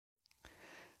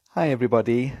Hi,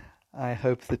 everybody. I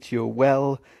hope that you're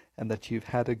well and that you've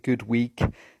had a good week.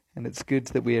 And it's good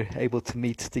that we're able to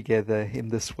meet together in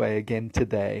this way again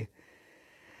today.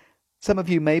 Some of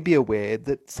you may be aware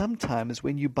that sometimes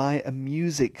when you buy a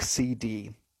music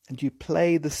CD and you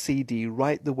play the CD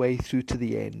right the way through to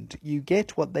the end, you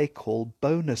get what they call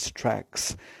bonus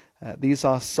tracks. These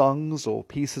are songs or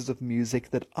pieces of music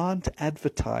that aren't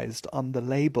advertised on the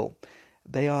label.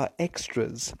 They are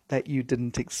extras that you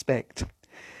didn't expect.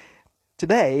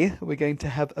 Today, we're going to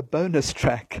have a bonus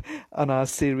track on our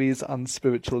series on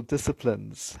spiritual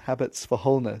disciplines, Habits for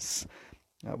Wholeness.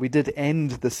 We did end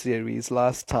the series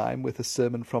last time with a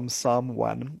sermon from Psalm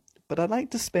 1, but I'd like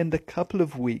to spend a couple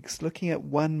of weeks looking at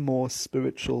one more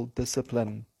spiritual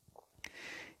discipline.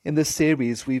 In this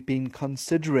series, we've been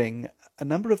considering a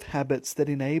number of habits that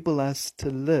enable us to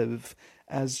live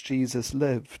as Jesus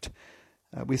lived.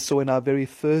 We saw in our very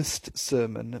first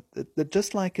sermon that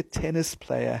just like a tennis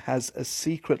player has a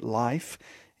secret life,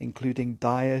 including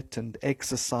diet and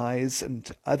exercise and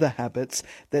other habits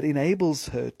that enables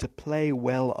her to play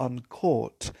well on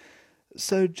court,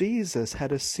 so Jesus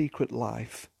had a secret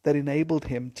life that enabled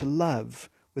him to love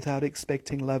without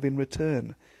expecting love in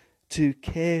return, to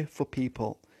care for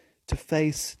people, to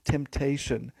face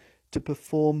temptation, to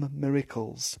perform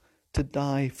miracles, to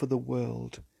die for the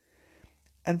world.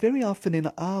 And very often in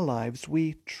our lives,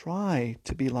 we try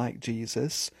to be like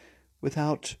Jesus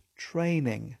without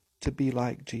training to be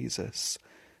like Jesus.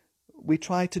 We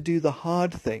try to do the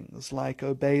hard things like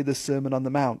obey the Sermon on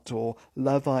the Mount or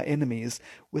love our enemies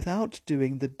without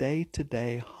doing the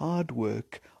day-to-day hard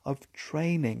work of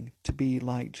training to be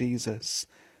like Jesus.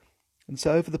 And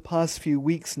so over the past few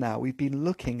weeks now, we've been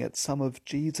looking at some of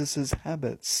Jesus's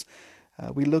habits.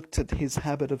 We looked at his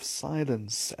habit of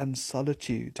silence and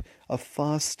solitude, of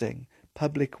fasting,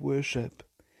 public worship.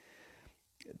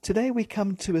 Today we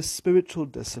come to a spiritual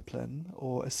discipline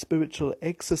or a spiritual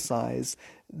exercise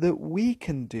that we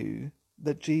can do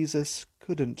that Jesus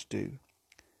couldn't do.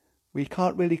 We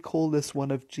can't really call this one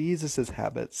of Jesus's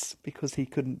habits because he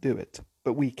couldn't do it,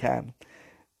 but we can.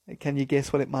 Can you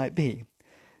guess what it might be?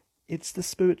 It's the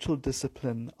spiritual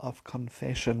discipline of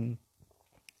confession.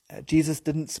 Jesus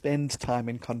didn't spend time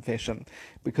in confession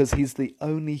because he's the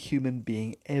only human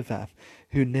being ever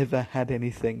who never had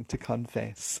anything to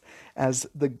confess. As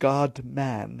the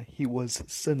God-man, he was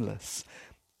sinless.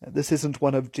 This isn't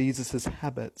one of Jesus'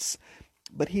 habits,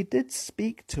 but he did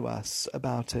speak to us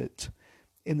about it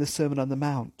in the Sermon on the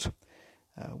Mount.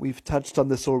 We've touched on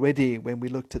this already when we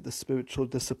looked at the spiritual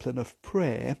discipline of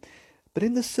prayer, but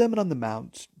in the Sermon on the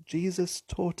Mount, Jesus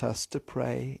taught us to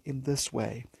pray in this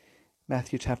way.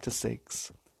 Matthew chapter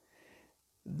 6.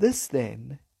 This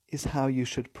then is how you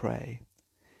should pray.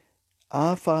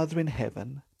 Our Father in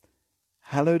heaven,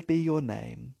 hallowed be your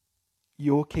name.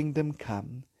 Your kingdom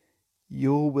come.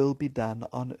 Your will be done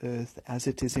on earth as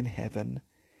it is in heaven.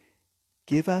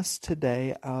 Give us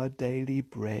today our daily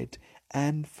bread,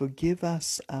 and forgive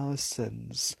us our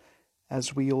sins,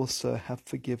 as we also have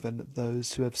forgiven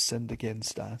those who have sinned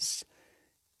against us.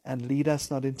 And lead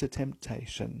us not into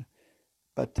temptation,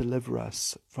 but deliver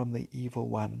us from the evil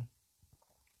one.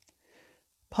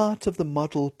 Part of the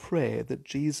model prayer that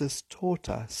Jesus taught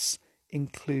us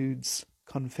includes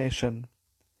confession.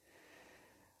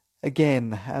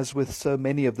 Again, as with so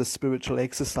many of the spiritual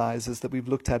exercises that we've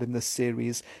looked at in this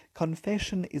series,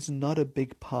 confession is not a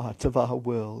big part of our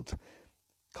world.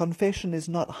 Confession is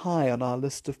not high on our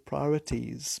list of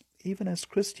priorities, even as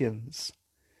Christians.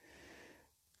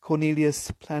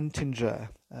 Cornelius Plantinga,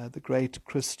 the great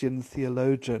Christian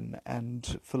theologian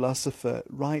and philosopher,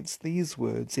 writes these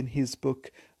words in his book,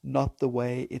 Not the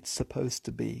Way It's Supposed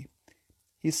to Be.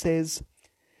 He says,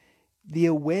 "The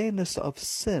awareness of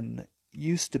sin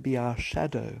used to be our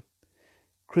shadow.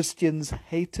 Christians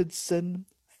hated sin,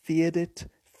 feared it,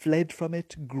 fled from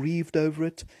it, grieved over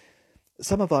it.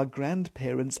 Some of our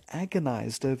grandparents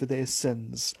agonized over their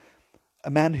sins. A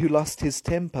man who lost his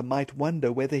temper might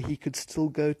wonder whether he could still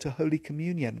go to Holy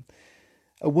Communion.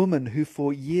 A woman who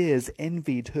for years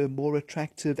envied her more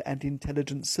attractive and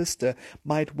intelligent sister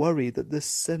might worry that this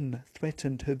sin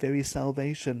threatened her very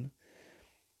salvation.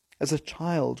 As a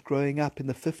child growing up in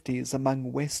the 50s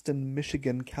among Western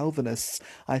Michigan Calvinists,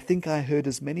 I think I heard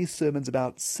as many sermons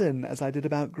about sin as I did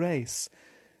about grace.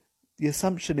 The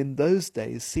assumption in those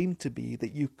days seemed to be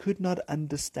that you could not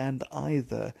understand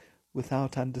either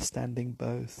without understanding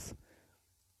both.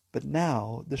 But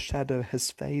now the shadow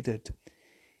has faded.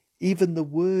 Even the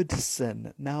word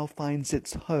sin now finds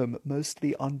its home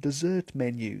mostly on dessert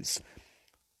menus.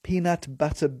 Peanut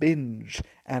butter binge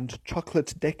and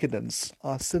chocolate decadence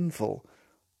are sinful.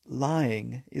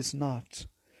 Lying is not.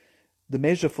 The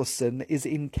measure for sin is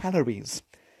in calories.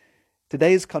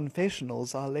 Today's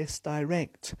confessionals are less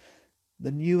direct,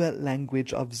 the newer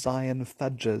language of Zion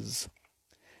fudges.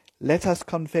 Let us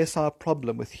confess our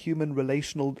problem with human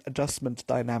relational adjustment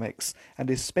dynamics, and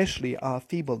especially our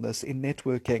feebleness in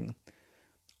networking.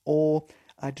 Or,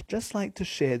 I'd just like to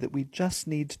share that we just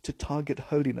need to target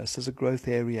holiness as a growth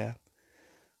area.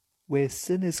 Where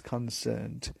sin is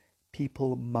concerned,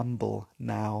 people mumble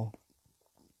now.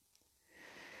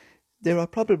 There are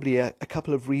probably a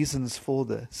couple of reasons for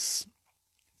this.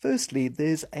 Firstly,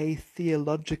 there's a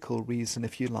theological reason,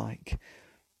 if you like.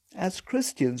 As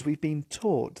Christians, we've been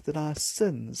taught that our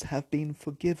sins have been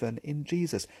forgiven in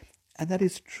Jesus, and that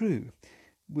is true.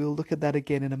 We'll look at that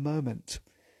again in a moment.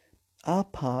 Our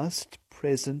past,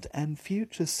 present, and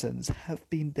future sins have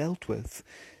been dealt with,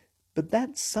 but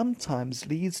that sometimes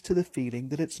leads to the feeling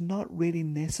that it's not really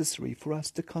necessary for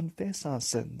us to confess our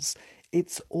sins.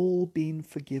 It's all been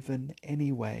forgiven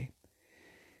anyway.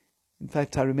 In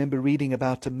fact, I remember reading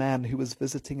about a man who was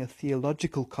visiting a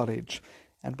theological college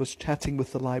and was chatting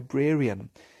with the librarian.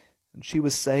 And she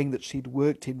was saying that she'd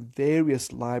worked in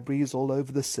various libraries all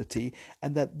over the city,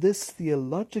 and that this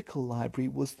theological library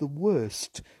was the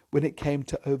worst when it came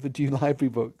to overdue library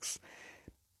books.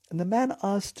 And the man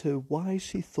asked her why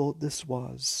she thought this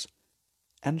was.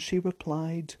 And she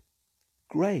replied,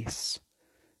 "Grace.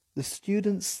 The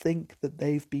students think that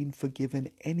they've been forgiven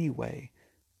anyway,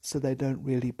 so they don't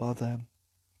really bother."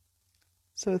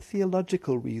 So a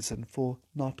theological reason for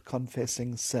not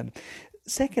confessing sin.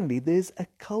 Secondly, there's a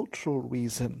cultural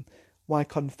reason why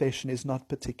confession is not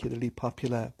particularly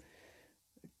popular.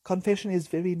 Confession is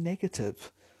very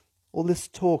negative. All this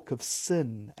talk of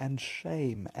sin and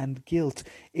shame and guilt,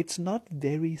 it's not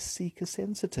very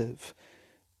seeker-sensitive.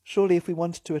 Surely if we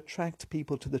want to attract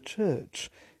people to the church,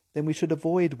 then we should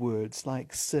avoid words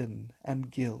like sin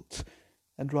and guilt,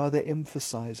 and rather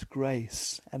emphasize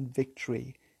grace and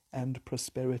victory and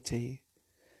prosperity.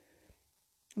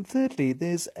 And thirdly,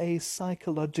 there's a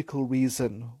psychological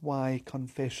reason why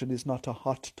confession is not a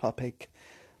hot topic.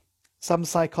 Some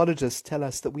psychologists tell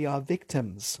us that we are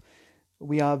victims.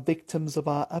 We are victims of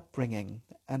our upbringing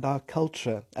and our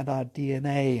culture and our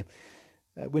DNA.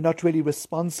 We're not really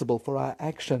responsible for our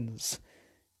actions.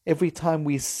 Every time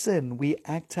we sin, we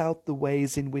act out the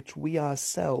ways in which we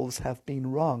ourselves have been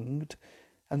wronged,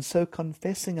 and so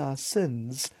confessing our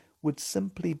sins would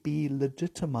simply be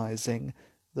legitimizing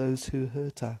those who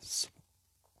hurt us.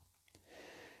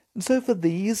 And so for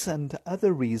these and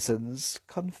other reasons,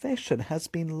 confession has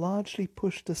been largely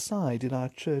pushed aside in our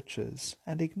churches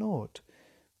and ignored.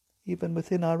 Even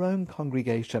within our own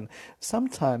congregation,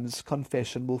 sometimes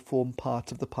confession will form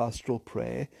part of the pastoral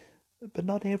prayer, but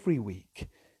not every week.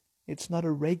 It's not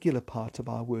a regular part of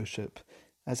our worship,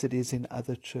 as it is in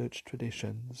other church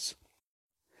traditions.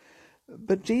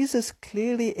 But Jesus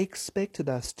clearly expected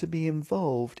us to be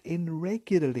involved in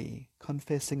regularly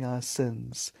confessing our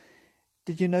sins.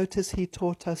 Did you notice he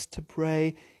taught us to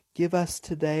pray, "Give us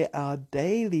today our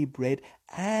daily bread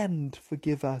and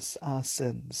forgive us our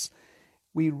sins"?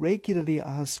 We regularly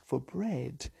ask for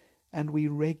bread, and we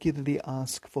regularly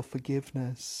ask for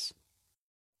forgiveness.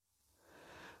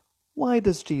 Why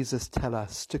does Jesus tell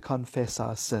us to confess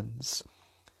our sins?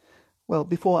 Well,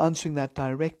 before answering that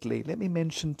directly, let me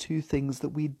mention two things that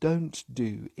we don't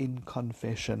do in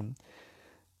confession.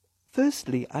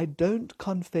 Firstly, I don't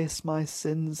confess my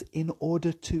sins in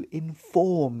order to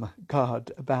inform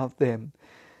God about them.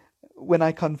 When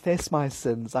I confess my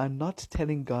sins, I'm not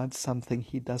telling God something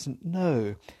he doesn't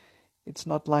know. It's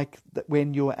not like that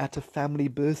when you're at a family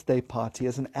birthday party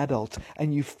as an adult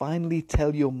and you finally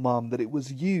tell your mom that it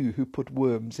was you who put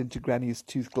worms into Granny's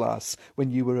tooth glass when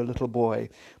you were a little boy.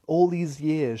 All these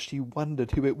years she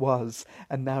wondered who it was,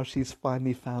 and now she's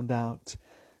finally found out.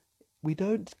 We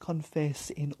don't confess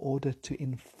in order to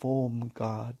inform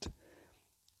God.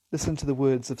 Listen to the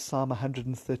words of Psalm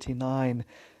 139.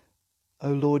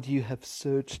 "O Lord, you have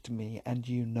searched me, and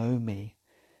you know me.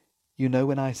 You know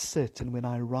when I sit and when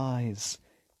I rise.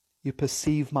 You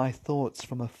perceive my thoughts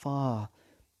from afar.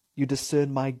 You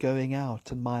discern my going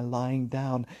out and my lying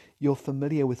down. You're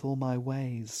familiar with all my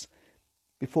ways.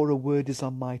 Before a word is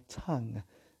on my tongue,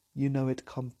 you know it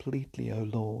completely, O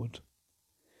Lord."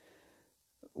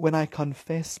 When I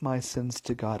confess my sins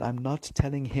to God, I'm not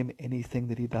telling him anything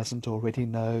that he doesn't already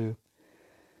know.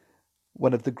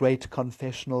 One of the great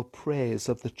confessional prayers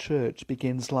of the church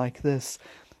begins like this: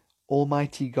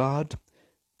 "Almighty God,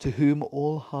 to whom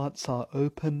all hearts are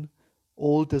open,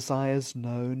 all desires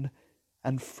known,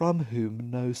 and from whom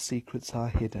no secrets are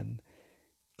hidden,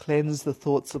 cleanse the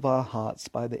thoughts of our hearts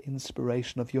by the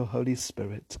inspiration of your Holy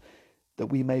Spirit, that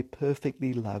we may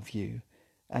perfectly love you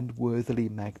and worthily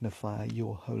magnify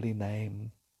your holy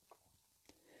name.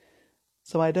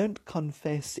 So I don't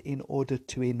confess in order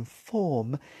to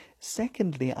inform.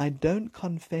 Secondly, I don't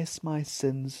confess my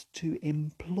sins to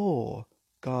implore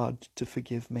God to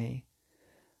forgive me.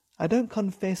 I don't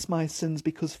confess my sins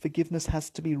because forgiveness has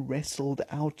to be wrestled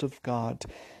out of God.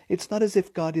 It's not as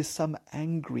if God is some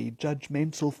angry,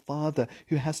 judgmental Father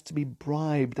who has to be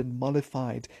bribed and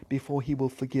mollified before he will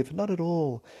forgive. Not at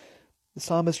all. The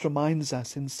psalmist reminds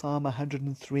us in Psalm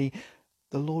 103,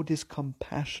 the Lord is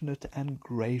compassionate and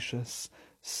gracious,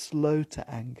 slow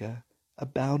to anger,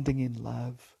 abounding in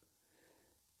love.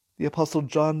 The Apostle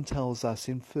John tells us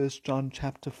in 1 John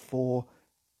chapter 4,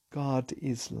 God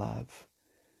is love.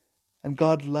 And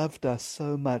God loved us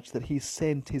so much that he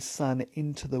sent his Son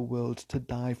into the world to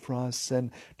die for our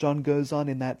sin. John goes on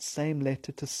in that same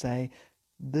letter to say,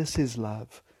 this is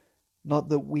love, not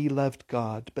that we loved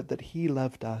God, but that he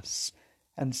loved us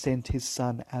and sent his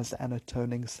Son as an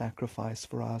atoning sacrifice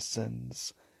for our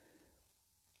sins.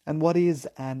 And what is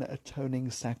an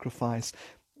atoning sacrifice?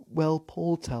 Well,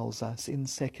 Paul tells us in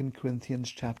 2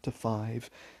 Corinthians chapter 5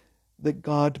 that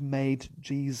God made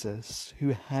Jesus, who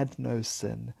had no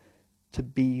sin, to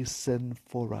be sin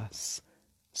for us,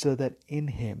 so that in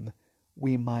him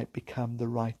we might become the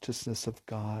righteousness of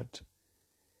God.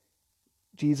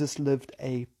 Jesus lived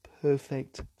a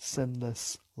perfect,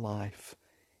 sinless life.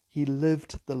 He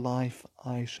lived the life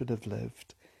I should have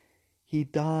lived. He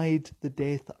died the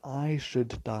death I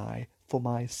should die for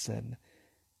my sin.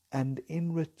 And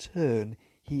in return,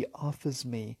 he offers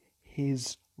me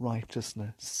his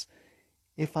righteousness.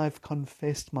 If I've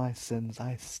confessed my sins,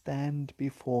 I stand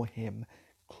before him,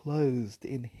 clothed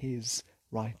in his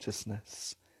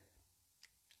righteousness.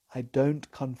 I don't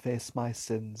confess my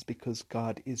sins because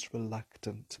God is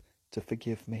reluctant to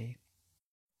forgive me.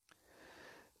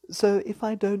 So if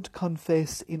I don't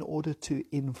confess in order to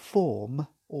inform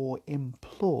or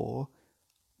implore,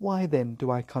 why then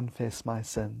do I confess my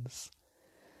sins?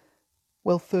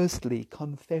 Well, firstly,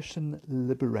 confession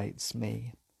liberates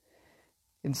me.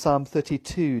 In Psalm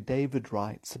 32, David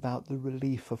writes about the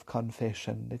relief of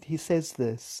confession. And he says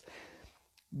this,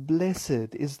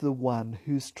 blessed is the one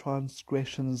whose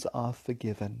transgressions are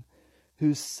forgiven,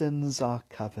 whose sins are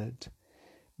covered.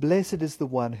 Blessed is the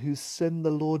one whose sin the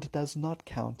Lord does not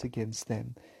count against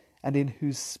them, and in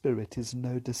whose spirit is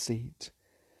no deceit.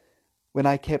 When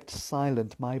I kept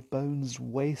silent, my bones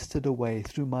wasted away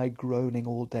through my groaning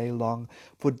all day long.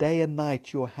 For day and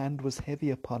night your hand was heavy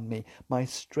upon me. My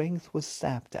strength was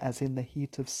sapped as in the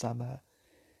heat of summer.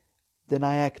 Then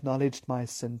I acknowledged my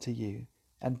sin to you,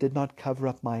 and did not cover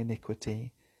up my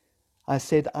iniquity. I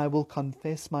said, I will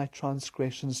confess my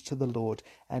transgressions to the Lord,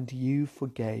 and you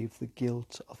forgave the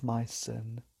guilt of my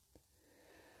sin.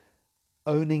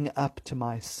 Owning up to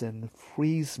my sin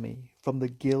frees me from the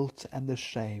guilt and the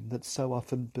shame that so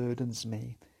often burdens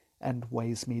me and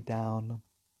weighs me down.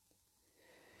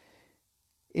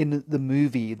 In the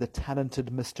movie The Talented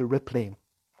Mr. Ripley,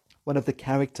 one of the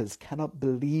characters cannot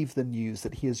believe the news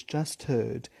that he has just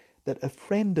heard that a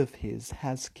friend of his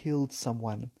has killed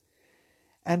someone.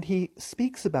 And he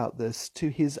speaks about this to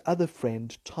his other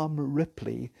friend, Tom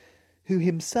Ripley, who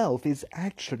himself is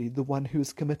actually the one who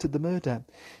has committed the murder.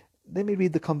 Let me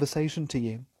read the conversation to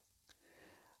you.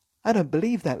 I don't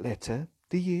believe that letter,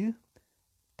 do you?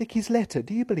 Dickie's letter,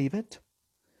 do you believe it?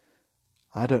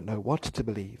 I don't know what to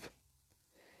believe.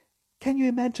 Can you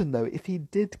imagine, though, if he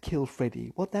did kill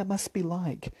Freddie, what that must be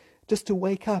like, just to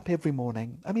wake up every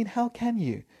morning? I mean, how can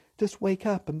you just wake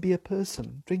up and be a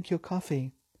person, drink your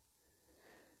coffee?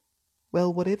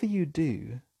 Well, whatever you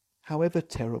do, however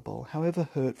terrible, however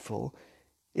hurtful,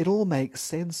 it all makes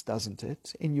sense, doesn't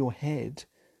it, in your head?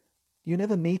 You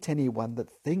never meet anyone that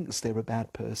thinks they're a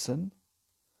bad person.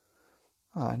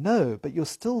 I know, but you're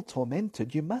still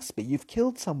tormented. You must be. You've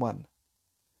killed someone.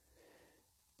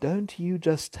 Don't you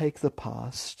just take the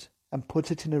past and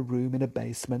put it in a room in a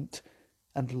basement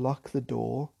and lock the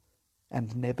door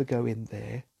and never go in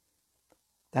there?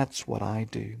 That's what I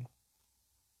do.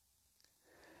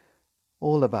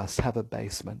 All of us have a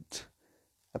basement,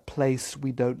 a place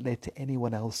we don't let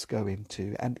anyone else go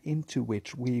into, and into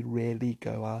which we rarely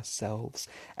go ourselves,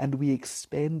 and we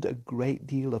expend a great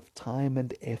deal of time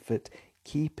and effort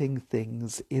keeping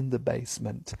things in the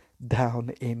basement,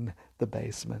 down in the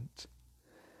basement.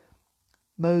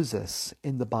 Moses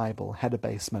in the Bible had a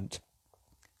basement.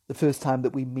 The first time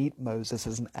that we meet Moses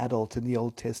as an adult in the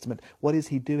Old Testament, what is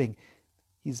he doing?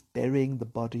 He's burying the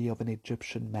body of an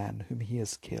Egyptian man whom he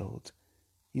has killed.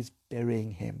 He's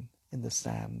burying him in the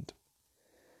sand.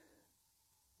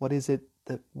 What is it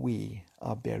that we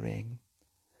are burying?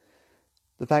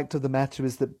 The fact of the matter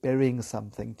is that burying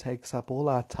something takes up all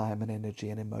our time and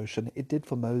energy and emotion. It did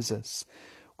for Moses.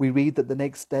 We read that the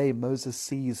next day Moses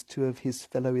sees two of his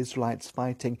fellow Israelites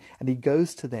fighting, and he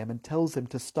goes to them and tells them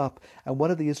to stop. And one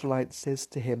of the Israelites says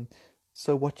to him,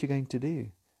 "So what are you going to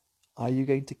do? Are you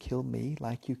going to kill me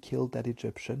like you killed that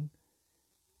Egyptian?"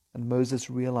 And Moses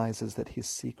realizes that his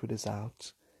secret is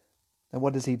out. And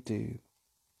what does he do?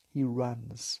 He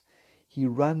runs. He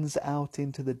runs out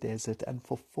into the desert, and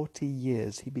for 40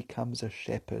 years he becomes a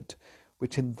shepherd,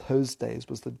 which in those days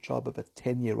was the job of a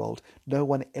 10-year-old. No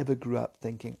one ever grew up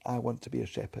thinking, "I want to be a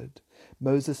shepherd."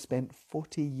 Moses spent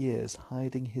 40 years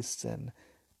hiding his sin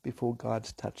before God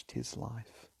touched his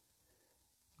life.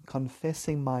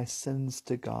 Confessing my sins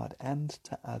to God and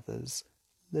to others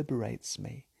liberates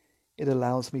me. It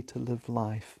allows me to live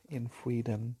life in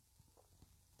freedom.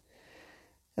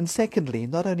 And secondly,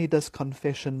 not only does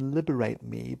confession liberate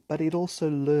me, but it also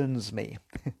learns me,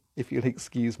 if you'll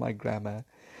excuse my grammar.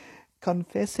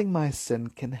 Confessing my sin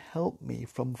can help me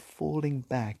from falling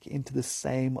back into the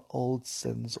same old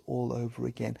sins all over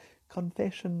again.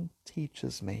 Confession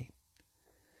teaches me.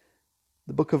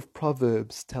 The book of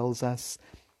Proverbs tells us,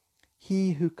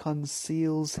 "He who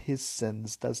conceals his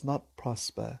sins does not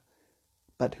prosper,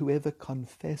 but whoever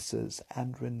confesses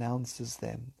and renounces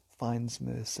them finds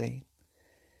mercy."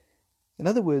 In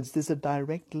other words, there's a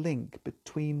direct link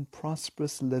between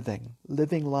prosperous living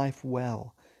life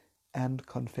well, and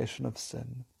confession of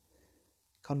sin.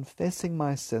 Confessing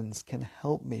my sins can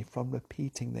help me from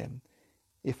repeating them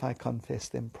if I confess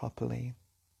them properly.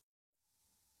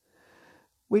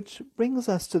 Which brings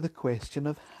us to the question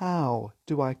of, how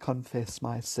do I confess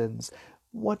my sins?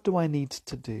 What do I need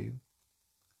to do?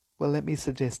 Well, let me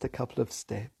suggest a couple of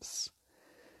steps.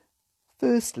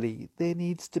 Firstly, there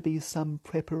needs to be some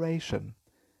preparation.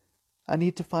 I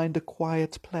need to find a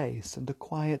quiet place and a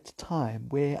quiet time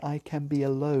where I can be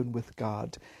alone with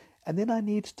God. And then I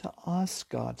need to ask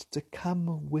God to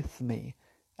come with me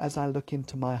as I look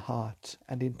into my heart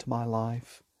and into my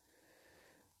life.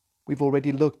 We've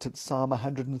already looked at Psalm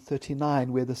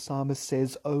 139, where the psalmist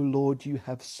says, "O Lord, you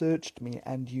have searched me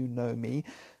and you know me."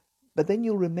 But then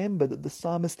you'll remember that the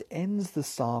psalmist ends the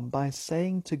psalm by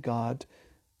saying to God,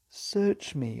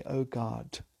 "Search me, O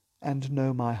God, and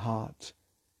know my heart.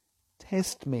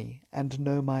 Test me and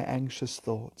know my anxious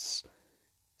thoughts.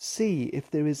 See if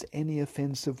there is any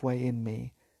offensive way in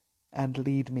me, and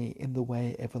lead me in the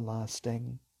way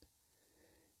everlasting."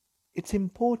 It's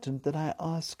important that I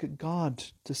ask God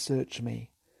to search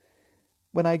me.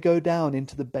 When I go down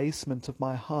into the basement of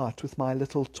my heart with my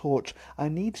little torch, I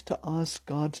need to ask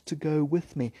God to go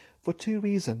with me for two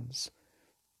reasons.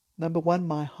 Number one,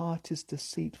 my heart is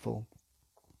deceitful.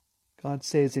 God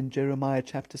says in Jeremiah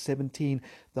chapter 17,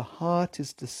 "The heart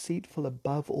is deceitful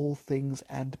above all things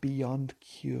and beyond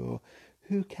cure.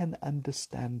 Who can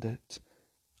understand it?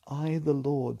 I, the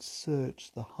Lord,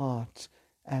 search the heart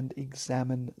and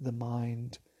examine the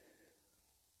mind."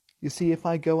 You see, if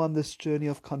I go on this journey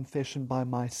of confession by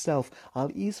myself,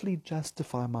 I'll easily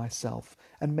justify myself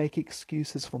and make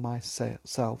excuses for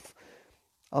myself.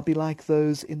 I'll be like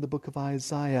those in the book of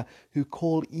Isaiah who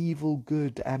call evil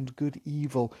good and good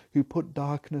evil, who put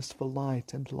darkness for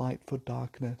light and light for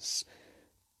darkness.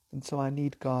 And so I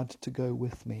need God to go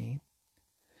with me.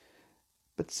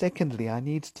 But secondly, I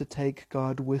need to take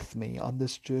God with me on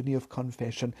this journey of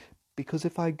confession, because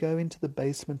if I go into the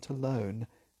basement alone,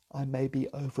 I may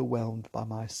be overwhelmed by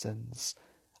my sins.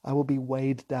 I will be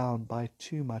weighed down by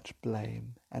too much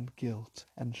blame and guilt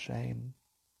and shame.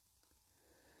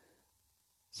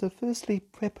 So firstly,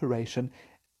 preparation.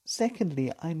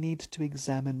 Secondly, I need to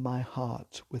examine my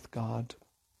heart with God.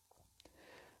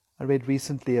 I read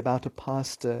recently about a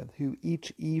pastor who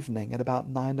each evening at about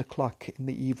 9 o'clock in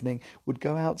the evening would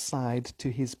go outside to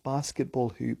his basketball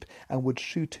hoop and would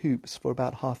shoot hoops for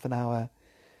about half an hour.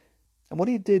 And what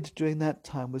he did during that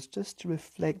time was just to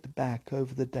reflect back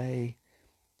over the day.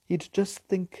 He'd just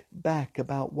think back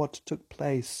about what took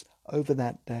place over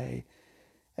that day.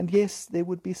 And yes, there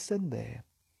would be sin there.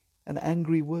 An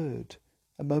angry word,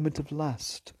 a moment of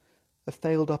lust, a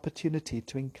failed opportunity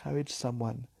to encourage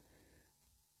someone.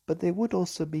 But there would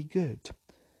also be good,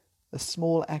 a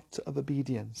small act of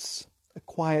obedience, a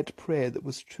quiet prayer that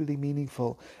was truly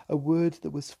meaningful, a word that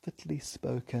was fitly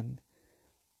spoken.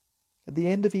 At the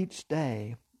end of each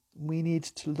day, we need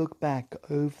to look back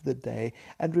over the day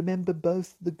and remember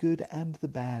both the good and the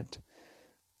bad.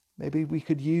 Maybe we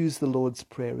could use the Lord's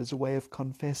Prayer as a way of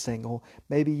confessing, or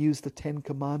maybe use the 10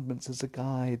 Commandments as a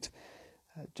guide.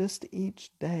 Just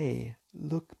each day,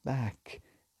 look back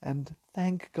and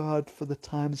thank God for the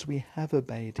times we have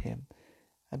obeyed him,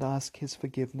 and ask his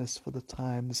forgiveness for the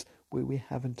times where we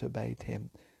haven't obeyed him,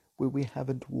 where we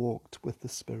haven't walked with the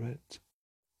Spirit.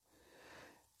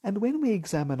 And when we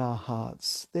examine our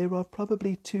hearts, there are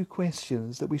probably two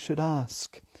questions that we should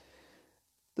ask.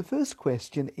 The first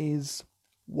question is,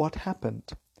 what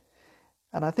happened?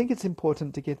 And I think it's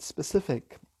important to get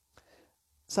specific.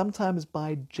 Sometimes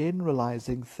by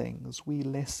generalizing things, we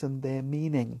lessen their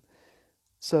meaning.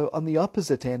 So on the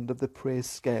opposite end of the prayer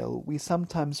scale, we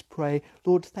sometimes pray,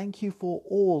 Lord, thank you for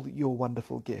all your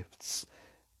wonderful gifts.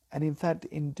 And in fact,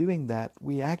 in doing that,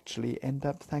 we actually end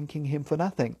up thanking him for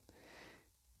nothing.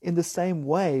 In the same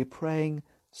way, praying,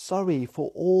 sorry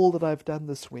for all that I've done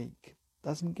this week,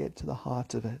 doesn't get to the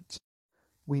heart of it.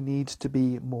 We need to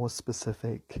be more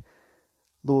specific.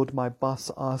 Lord, my boss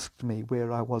asked me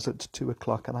where I was at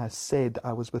 2:00 and I said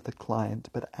I was with a client,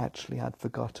 but actually I'd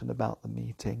forgotten about the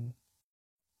meeting.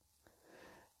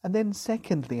 And then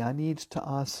secondly, I need to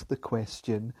ask the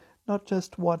question, not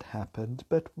just what happened,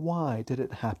 but why did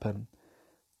it happen?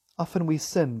 Often we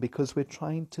sin because we're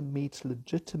trying to meet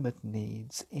legitimate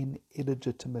needs in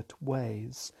illegitimate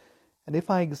ways. And if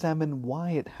I examine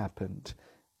why it happened,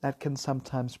 that can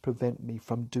sometimes prevent me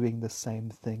from doing the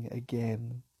same thing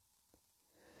again.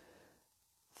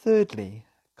 Thirdly,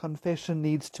 confession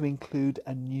needs to include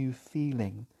a new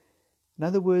feeling. In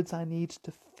other words, I need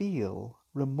to feel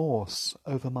remorse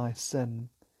over my sin.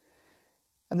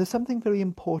 And there's something very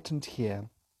important here.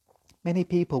 Many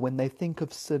people, when they think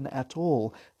of sin at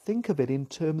all, think of it in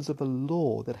terms of a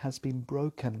law that has been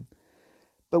broken.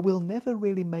 But we'll never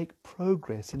really make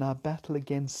progress in our battle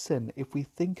against sin if we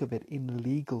think of it in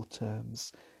legal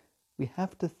terms. We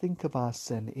have to think of our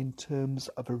sin in terms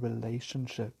of a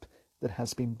relationship that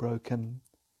has been broken.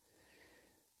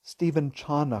 Stephen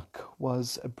Charnock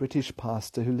was a British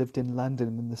pastor who lived in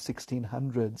London in the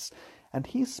 1600s, and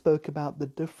he spoke about the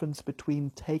difference between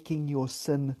taking your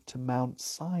sin to Mount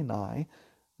Sinai,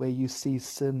 where you see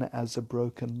sin as a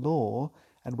broken law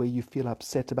and where you feel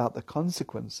upset about the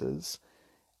consequences,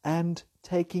 and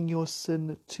taking your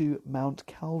sin to Mount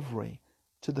Calvary,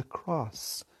 to the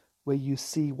cross, where you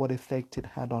see what effect it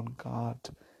had on God.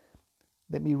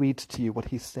 Let me read to you what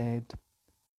he said.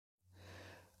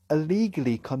 A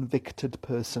legally convicted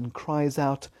person cries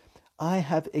out, I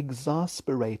have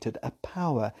exasperated a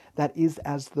power that is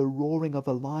as the roaring of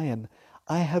a lion.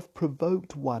 I have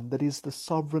provoked one that is the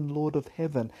sovereign Lord of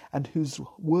heaven, and whose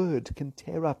word can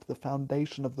tear up the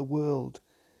foundation of the world.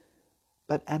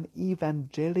 But an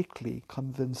evangelically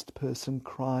convinced person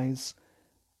cries,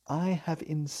 I have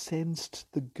incensed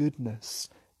the goodness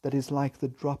that is like the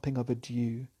dropping of a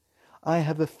dew. I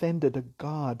have offended a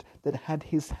God that had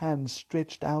his hand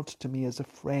stretched out to me as a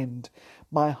friend.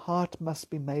 My heart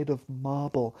must be made of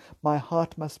marble. My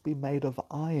heart must be made of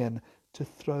iron to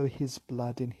throw his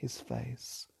blood in his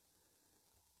face.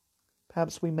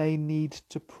 Perhaps we may need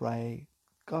to pray,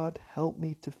 God, help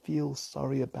me to feel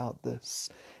sorry about this.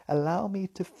 Allow me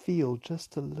to feel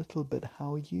just a little bit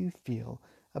how you feel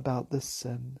about this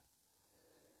sin.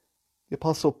 The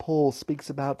Apostle Paul speaks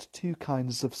about two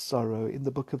kinds of sorrow in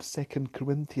the book of 2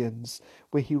 Corinthians,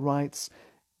 where he writes,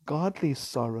 Godly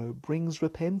sorrow brings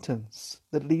repentance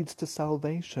that leads to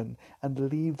salvation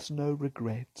and leaves no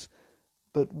regret,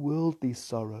 but worldly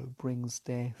sorrow brings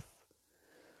death.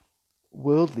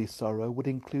 Worldly sorrow would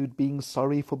include being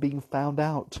sorry for being found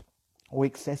out, or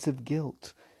excessive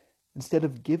guilt. Instead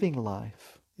of giving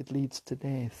life, it leads to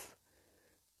death.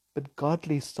 But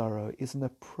godly sorrow is an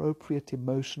appropriate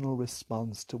emotional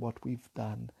response to what we've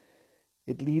done.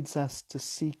 It leads us to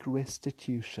seek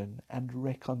restitution and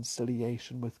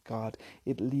reconciliation with God.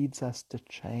 It leads us to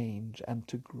change and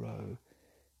to grow.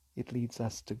 It leads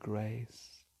us to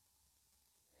grace.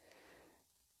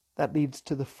 That leads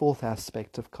to the fourth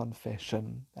aspect of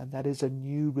confession, and that is a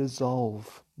new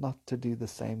resolve not to do the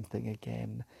same thing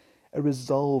again. A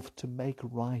resolve to make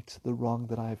right the wrong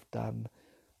that I've done.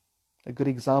 A good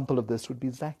example of this would be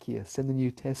Zacchaeus in the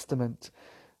New Testament.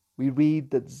 We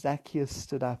read that Zacchaeus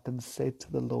stood up and said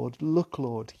to the Lord, Look,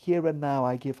 Lord, here and now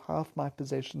I give half my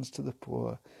possessions to the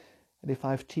poor, and if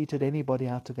I've cheated anybody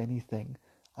out of anything,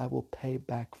 I will pay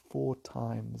back 4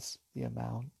 times the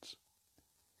amount.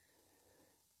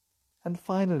 And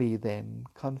finally then,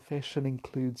 confession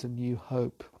includes a new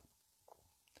hope.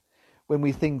 When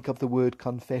we think of the word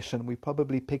confession, we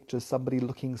probably picture somebody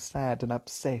looking sad and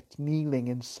upset, kneeling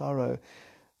in sorrow.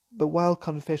 But while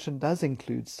confession does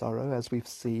include sorrow, as we've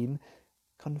seen,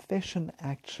 confession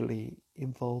actually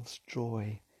involves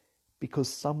joy, because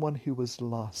someone who was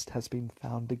lost has been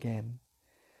found again.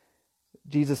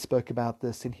 Jesus spoke about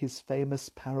this in his famous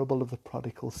parable of the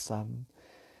prodigal son.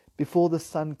 Before the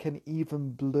son can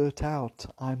even blurt out,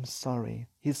 "I'm sorry,"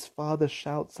 his father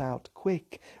shouts out,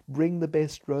 "Quick, bring the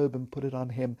best robe and put it on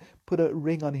him. Put a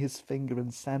ring on his finger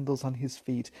and sandals on his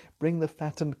feet. Bring the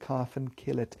fattened calf and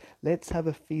kill it. Let's have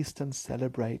a feast and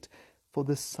celebrate. For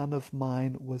this son of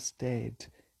mine was dead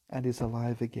and is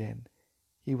alive again.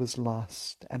 He was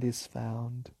lost and is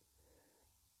found."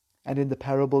 And in the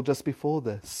parable just before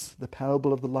this, the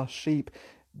parable of the lost sheep,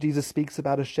 Jesus speaks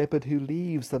about a shepherd who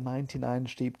leaves the 99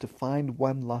 sheep to find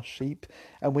one lost sheep,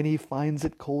 and when he finds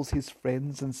it, calls his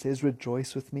friends and says,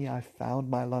 "Rejoice with me, I found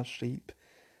my lost sheep."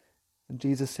 And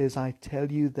Jesus says, "I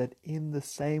tell you that in the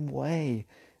same way,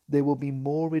 there will be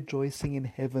more rejoicing in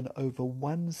heaven over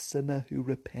one sinner who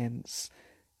repents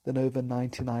than over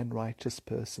 99 righteous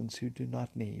persons who do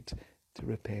not need to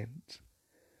repent."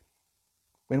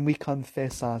 When we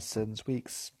confess our sins, we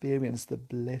experience the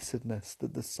blessedness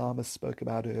that the psalmist spoke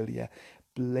about earlier.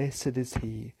 Blessed is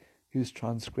he whose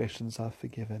transgressions are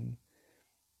forgiven.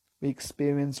 We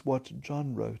experience what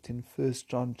John wrote in 1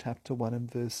 John chapter 1 and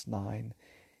verse 9.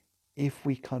 If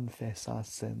we confess our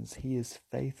sins, he is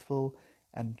faithful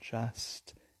and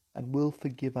just and will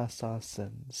forgive us our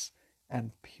sins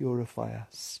and purify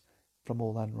us from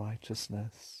all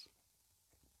unrighteousness.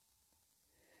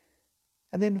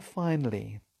 And then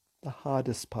finally, the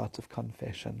hardest part of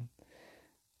confession.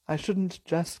 I shouldn't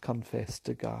just confess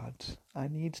to God. I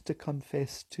need to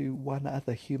confess to one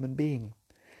other human being.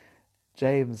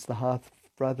 James, the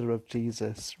half-brother of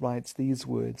Jesus, writes these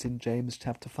words in James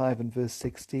chapter 5 and verse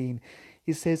 16.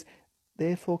 He says,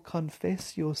 "Therefore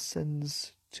confess your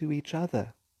sins to each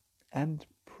other and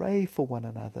pray for one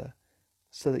another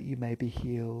so that you may be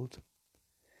healed."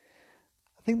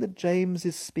 I think that James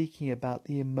is speaking about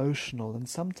the emotional and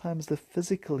sometimes the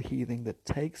physical healing that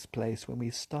takes place when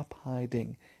we stop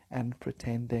hiding and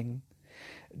pretending.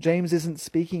 James isn't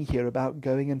speaking here about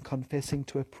going and confessing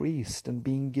to a priest and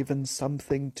being given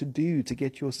something to do to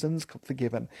get your sins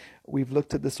forgiven. We've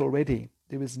looked at this already.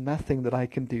 There is nothing that I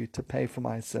can do to pay for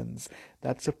my sins.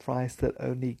 That's a price that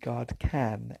only God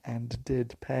can and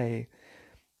did pay.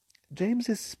 James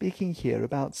is speaking here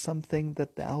about something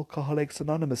that the Alcoholics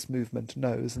Anonymous movement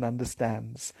knows and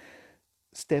understands.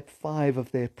 Step 5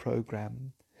 of their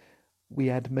program. We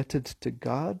admitted to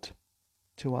God,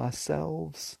 to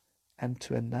ourselves, and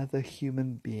to another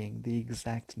human being the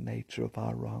exact nature of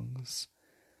our wrongs.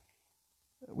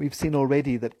 We've seen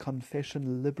already that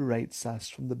confession liberates us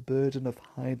from the burden of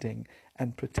hiding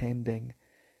and pretending.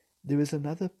 There is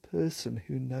another person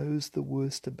who knows the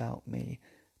worst about me,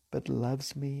 but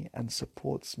loves me and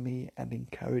supports me and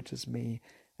encourages me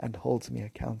and holds me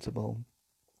accountable.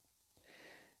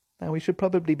 Now, we should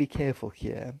probably be careful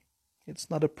here. It's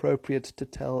not appropriate to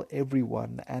tell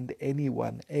everyone and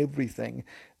anyone everything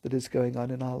that is going on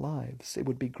in our lives. It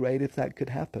would be great if that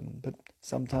could happen, but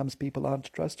sometimes people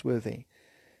aren't trustworthy.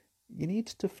 You need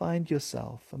to find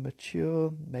yourself a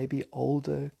mature, maybe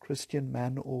older Christian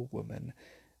man or woman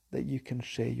that you can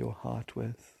share your heart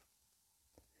with.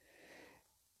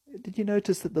 Did you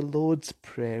notice that the Lord's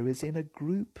Prayer is in a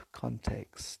group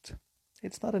context?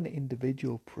 It's not an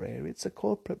individual prayer, it's a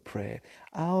corporate prayer.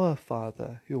 Our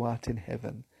Father who art in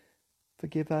heaven,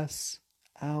 forgive us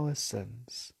our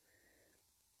sins.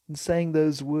 In saying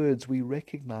those words, we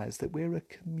recognize that we're a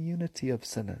community of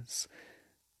sinners.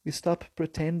 We stop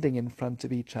pretending in front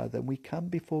of each other and we come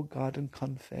before God and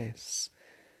confess.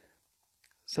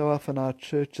 So often our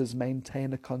churches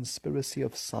maintain a conspiracy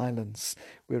of silence,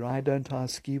 where I don't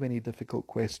ask you any difficult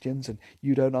questions and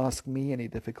you don't ask me any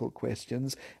difficult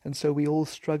questions, and so we all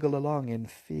struggle along in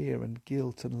fear and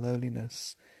guilt and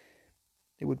loneliness.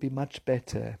 It would be much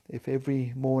better if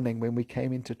every morning when we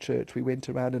came into church we went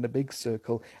around in a big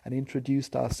circle and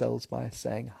introduced ourselves by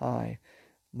saying, "Hi,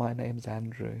 my name's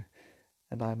Andrew,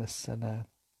 and I'm a sinner."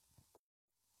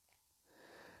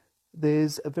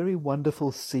 There's a very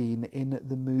wonderful scene in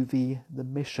the movie The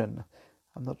Mission.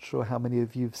 I'm not sure how many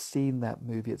of you have seen that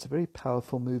movie. It's a very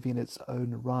powerful movie in its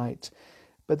own right.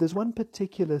 But there's one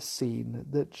particular scene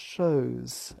that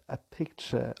shows a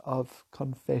picture of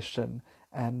confession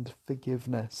and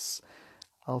forgiveness.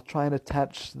 I'll try and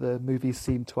attach the movie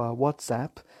scene to our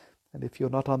WhatsApp. And if you're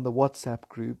not on the WhatsApp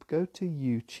group, go to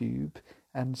YouTube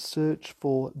and search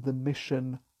for The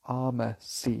Mission Armor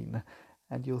scene,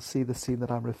 and you'll see the scene that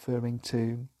I'm referring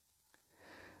to.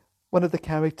 One of the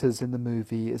characters in the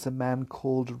movie is a man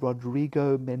called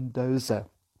Rodrigo Mendoza,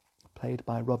 played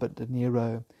by Robert De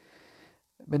Niro.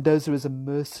 Mendoza is a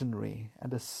mercenary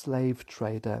and a slave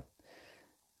trader.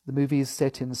 The movie is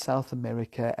set in South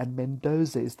America, and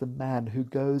Mendoza is the man who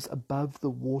goes above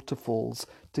the waterfalls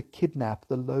to kidnap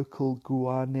the local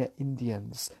Guarani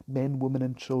Indians, men, women,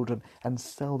 and children, and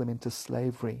sell them into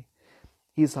slavery.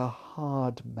 He's a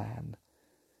hard man.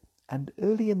 And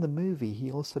early in the movie,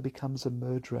 he also becomes a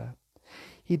murderer.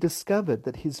 He discovered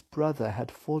that his brother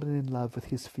had fallen in love with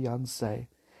his fiancée,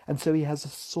 and so he has a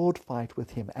sword fight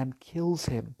with him and kills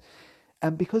him.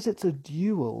 And because it's a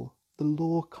duel, the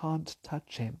law can't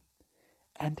touch him.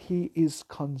 And he is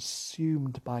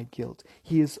consumed by guilt.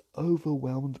 He is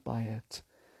overwhelmed by it.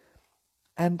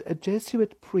 And a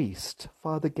Jesuit priest,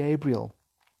 Father Gabriel,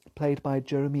 played by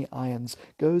Jeremy Irons,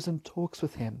 goes and talks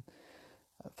with him.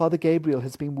 Father Gabriel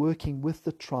has been working with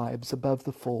the tribes above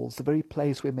the falls, the very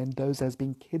place where Mendoza has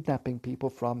been kidnapping people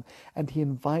from, and he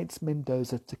invites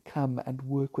Mendoza to come and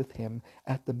work with him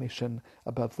at the mission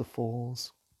above the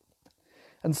falls.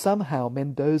 And somehow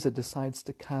Mendoza decides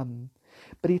to come,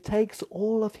 but he takes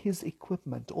all of his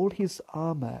equipment, all his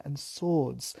armor and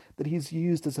swords that he's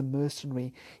used as a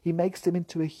mercenary, he makes them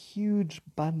into a huge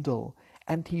bundle,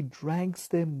 and he drags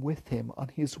them with him on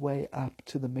his way up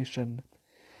to the mission.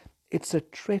 It's a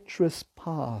treacherous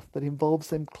path that involves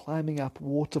them climbing up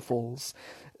waterfalls.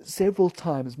 Several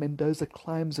times Mendoza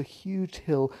climbs a huge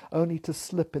hill only to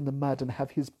slip in the mud and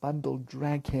have his bundle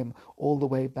drag him all the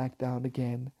way back down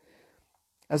again.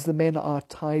 As the men are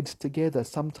tied together,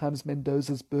 sometimes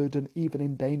Mendoza's burden even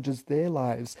endangers their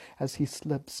lives as he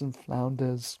slips and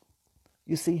flounders.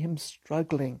 You see him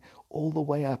struggling all the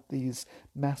way up these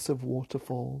massive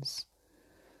waterfalls.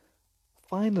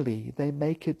 Finally, they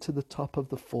make it to the top of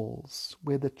the falls,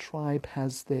 where the tribe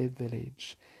has their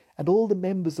village, and all the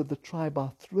members of the tribe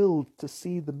are thrilled to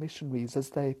see the missionaries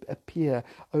as they appear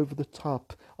over the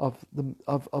top of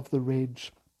the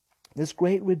ridge. There's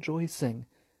great rejoicing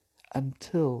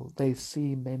until they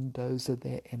see Mendoza,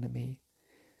 their enemy.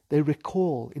 They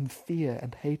recoil in fear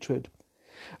and hatred.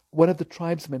 One of the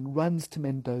tribesmen runs to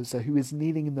Mendoza, who is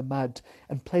kneeling in the mud,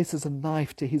 and places a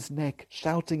knife to his neck,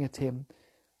 shouting at him.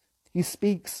 He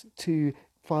speaks to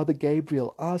Father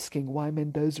Gabriel, asking why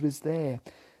Mendoza is there.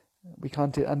 We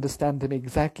can't understand him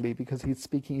exactly because he's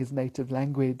speaking his native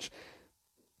language,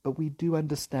 but we do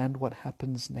understand what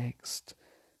happens next.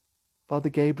 Father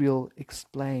Gabriel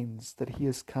explains that he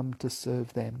has come to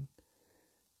serve them.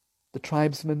 The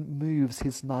tribesman moves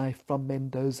his knife from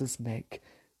Mendoza's neck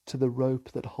to the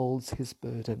rope that holds his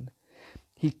burden.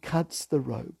 He cuts the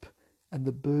rope, and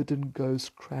the burden goes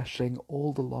crashing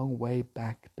all the long way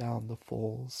back down the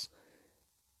falls.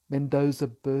 Mendoza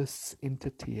bursts into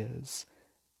tears,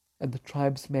 and the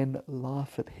tribesmen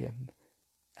laugh at him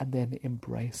and then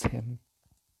embrace him.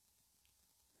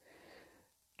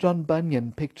 John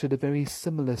Bunyan pictured a very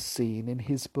similar scene in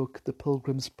his book The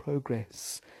Pilgrim's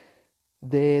Progress.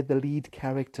 There the lead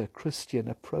character, Christian,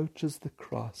 approaches the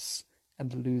cross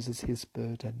and loses his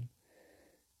burden.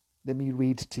 Let me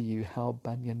read to you how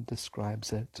Bunyan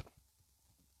describes it.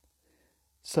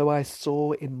 So I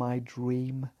saw in my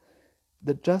dream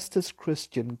that just as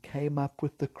Christian came up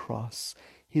with the cross,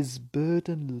 his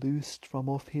burden loosed from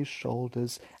off his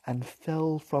shoulders and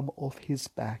fell from off his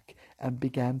back and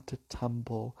began to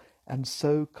tumble, and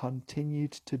so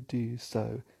continued to do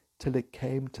so till it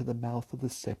came to the mouth of the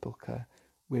sepulchre,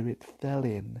 where it fell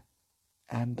in,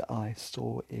 and I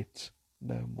saw it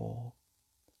no more.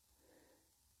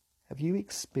 Have you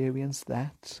experienced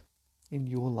that in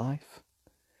your life?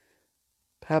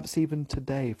 Perhaps even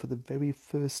today, for the very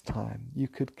first time, you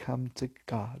could come to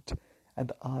God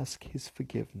and ask his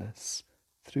forgiveness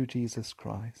through Jesus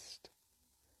Christ.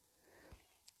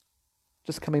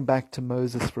 Just coming back to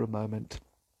Moses for a moment.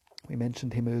 We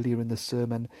mentioned him earlier in the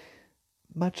sermon.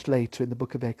 Much later in the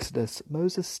book of Exodus,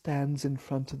 Moses stands in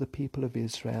front of the people of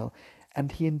Israel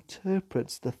and he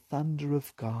interprets the thunder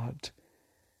of God.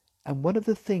 And one of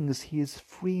the things he is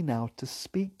free now to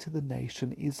speak to the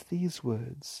nation is these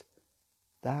words,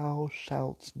 "Thou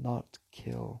shalt not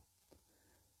kill."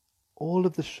 All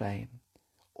of the shame,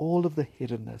 all of the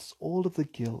hiddenness, all of the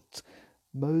guilt,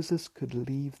 Moses could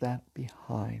leave that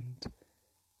behind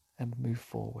and move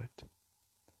forward.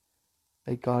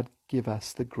 May God give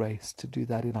us the grace to do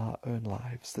that in our own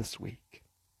lives this week.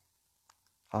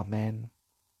 Amen.